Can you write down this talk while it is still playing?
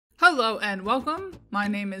Hello and welcome. My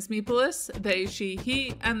name is Meepolis, they, she,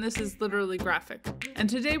 he, and this is Literally Graphic. And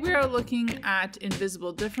today we are looking at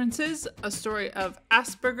Invisible Differences, a story of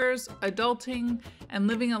Asperger's, adulting, and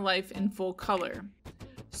living a life in full color.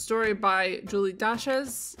 Story by Julie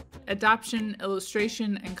Dachez, adaptation,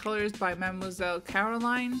 illustration, and colors by Mademoiselle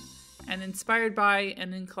Caroline, and inspired by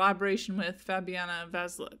and in collaboration with Fabiana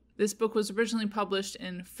Vazlet. This book was originally published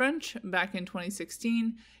in French back in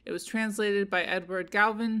 2016. It was translated by Edward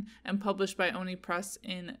Galvin and published by Oni Press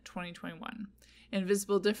in 2021.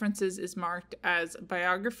 Invisible Differences is marked as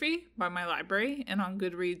biography by my library and on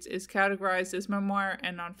Goodreads is categorized as memoir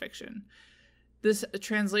and nonfiction. This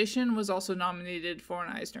translation was also nominated for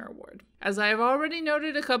an Eisner Award. As I have already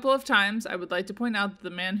noted a couple of times, I would like to point out that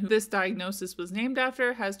the man who this diagnosis was named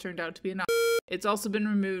after has turned out to be a Nazi. It's also been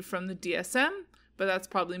removed from the DSM, but that's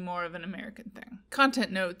probably more of an American thing.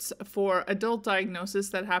 Content notes for adult diagnosis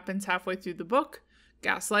that happens halfway through the book: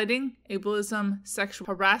 gaslighting, ableism, sexual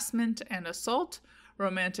harassment and assault,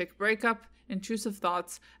 romantic breakup, intrusive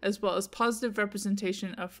thoughts, as well as positive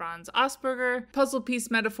representation of Franz Asperger, puzzle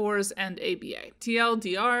piece metaphors, and ABA.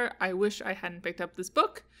 TLDR, I wish I hadn't picked up this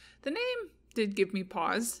book. The name did give me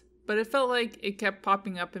pause, but it felt like it kept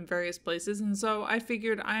popping up in various places, and so I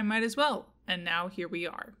figured I might as well. And now here we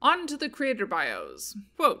are. On to the creator bios.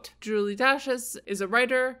 Quote, Julie Dachez is a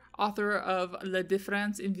writer, author of La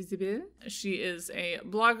Différence Invisible. She is a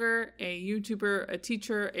blogger, a YouTuber, a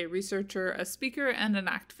teacher, a researcher, a speaker, and an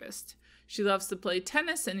activist. She loves to play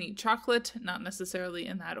tennis and eat chocolate, not necessarily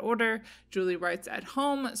in that order. Julie writes at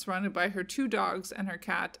home, surrounded by her 2 dogs and her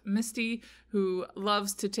cat, Misty, who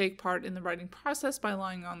loves to take part in the writing process by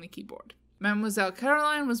lying on the keyboard. Mademoiselle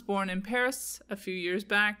Caroline was born in Paris a few years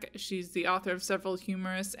back. She's the author of several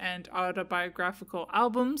humorous and autobiographical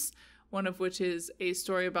albums, one of which is a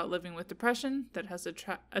story about living with depression that has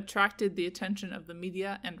attracted the attention of the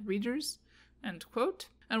media and readers, end quote.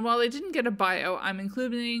 And while I didn't get a bio, I'm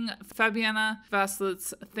including Fabiana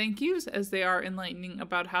Vazlet's thank yous as they are enlightening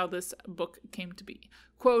about how this book came to be.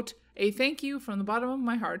 Quote, a thank you from the bottom of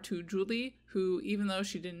my heart to Julie, who, even though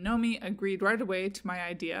she didn't know me, agreed right away to my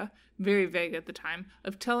idea, very vague at the time,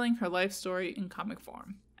 of telling her life story in comic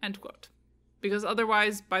form, end quote. Because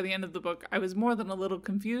otherwise, by the end of the book, I was more than a little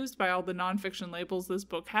confused by all the nonfiction labels this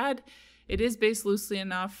book had. It is based loosely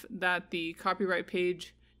enough that the copyright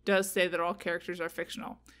page does say that all characters are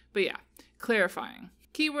fictional. But yeah, clarifying.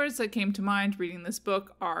 Keywords that came to mind reading this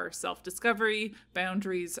book are self-discovery,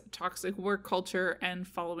 boundaries, toxic work culture, and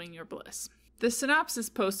following your bliss. The synopsis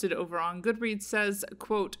posted over on Goodreads says,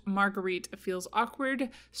 quote, Marguerite feels awkward,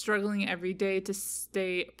 struggling every day to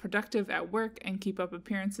stay productive at work and keep up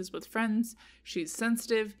appearances with friends. She's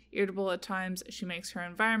sensitive, irritable at times. She makes her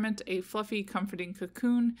environment a fluffy, comforting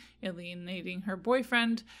cocoon, alienating her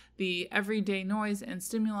boyfriend. The everyday noise and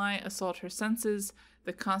stimuli assault her senses.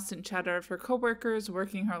 The constant chatter of her coworkers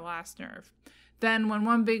working her last nerve. Then, when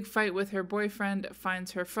one big fight with her boyfriend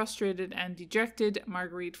finds her frustrated and dejected,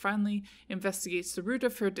 Marguerite finally investigates the root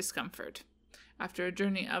of her discomfort. After a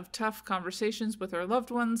journey of tough conversations with her loved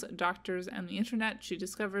ones, doctors, and the internet, she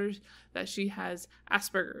discovers that she has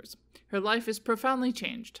Asperger's. Her life is profoundly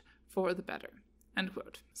changed for the better. End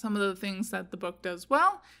quote. Some of the things that the book does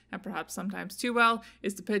well, and perhaps sometimes too well,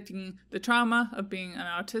 is depicting the trauma of being an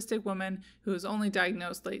autistic woman who is only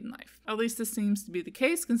diagnosed late in life. At least this seems to be the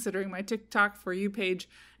case considering my TikTok For You page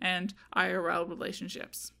and IRL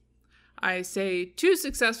relationships. I say too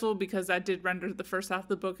successful because that did render the first half of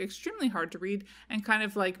the book extremely hard to read and kind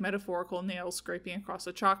of like metaphorical nails scraping across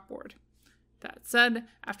a chalkboard. That said,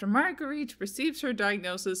 after Marguerite receives her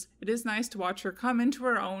diagnosis, it is nice to watch her come into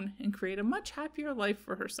her own and create a much happier life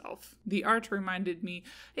for herself. The art reminded me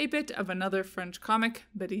a bit of another French comic,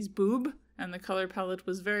 Betty's Boob, and the color palette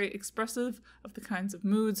was very expressive of the kinds of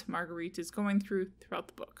moods Marguerite is going through throughout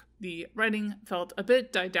the book. The writing felt a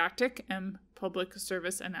bit didactic and public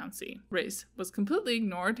service announcey. Race was completely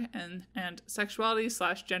ignored, and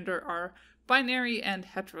sexuality/gender are binary and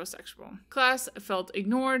heterosexual. Class felt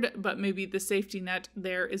ignored, but maybe the safety net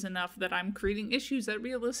there is enough that I'm creating issues that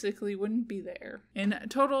realistically wouldn't be there. In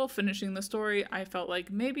total, finishing the story, I felt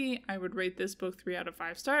like maybe I would rate this book 3 out of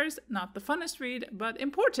 5 stars. Not the funnest read, but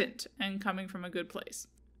important and coming from a good place.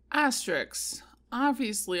 Asterisks.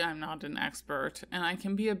 Obviously, I'm not an expert, and I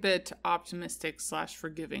can be a bit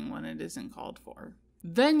optimistic/forgiving when it isn't called for.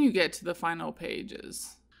 Then you get to the final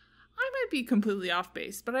pages. I might be completely off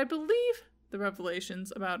base, but I believe the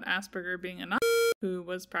revelations about Asperger being a Nazi who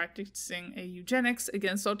was practicing a eugenics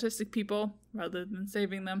against autistic people rather than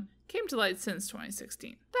saving them came to light since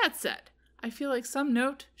 2016. That said, I feel like some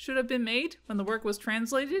note should have been made when the work was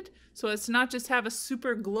translated, so as to not just have a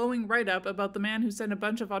super glowing write-up about the man who sent a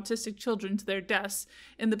bunch of autistic children to their deaths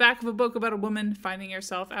in the back of a book about a woman finding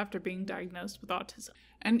herself after being diagnosed with autism.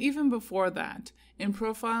 And even before that, in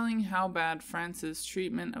profiling how bad France's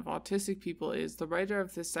treatment of autistic people is, the writer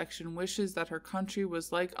of this section wishes that her country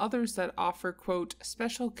was like others that offer, quote,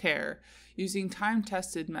 special care using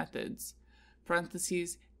time-tested methods,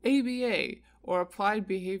 parentheses, ABA, or applied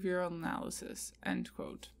behavioral analysis, end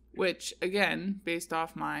quote. Which, again, based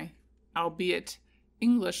off my, albeit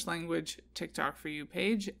English language TikTok for You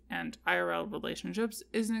page and IRL relationships,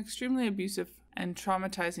 is an extremely abusive and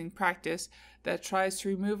traumatizing practice that tries to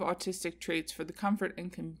remove autistic traits for the comfort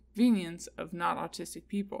and convenience of not autistic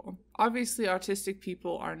people. Obviously, autistic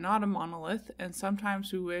people are not a monolith, and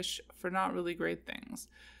sometimes we wish for not really great things,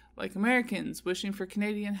 like Americans wishing for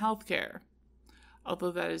Canadian healthcare.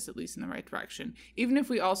 Although that is at least in the right direction, even if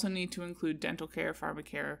we also need to include dental care,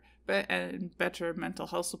 pharmacare, and better mental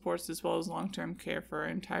health supports, as well as long-term care for our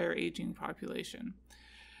entire aging population.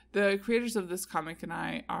 The creators of this comic and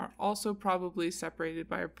I are also probably separated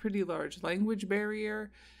by a pretty large language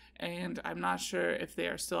barrier, and I'm not sure if they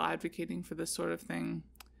are still advocating for this sort of thing,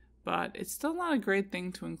 but it's still not a great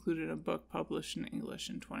thing to include in a book published in English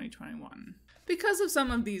in 2021. Because of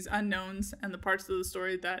some of these unknowns and the parts of the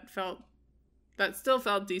story that still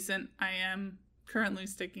felt decent, I am currently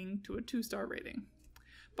sticking to a 2-star rating.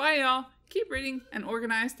 Bye y'all, keep reading and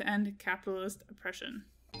organize to end capitalist oppression.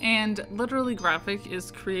 And Literally Graphic is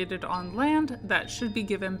created on land that should be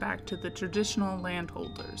given back to the traditional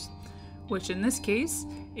landholders, which in this case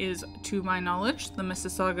is, to my knowledge, the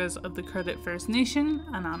Mississaugas of the Credit First Nation,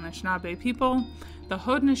 an Anishinaabe people, the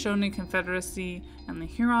Haudenosaunee Confederacy, and the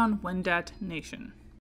Huron-Wendat Nation.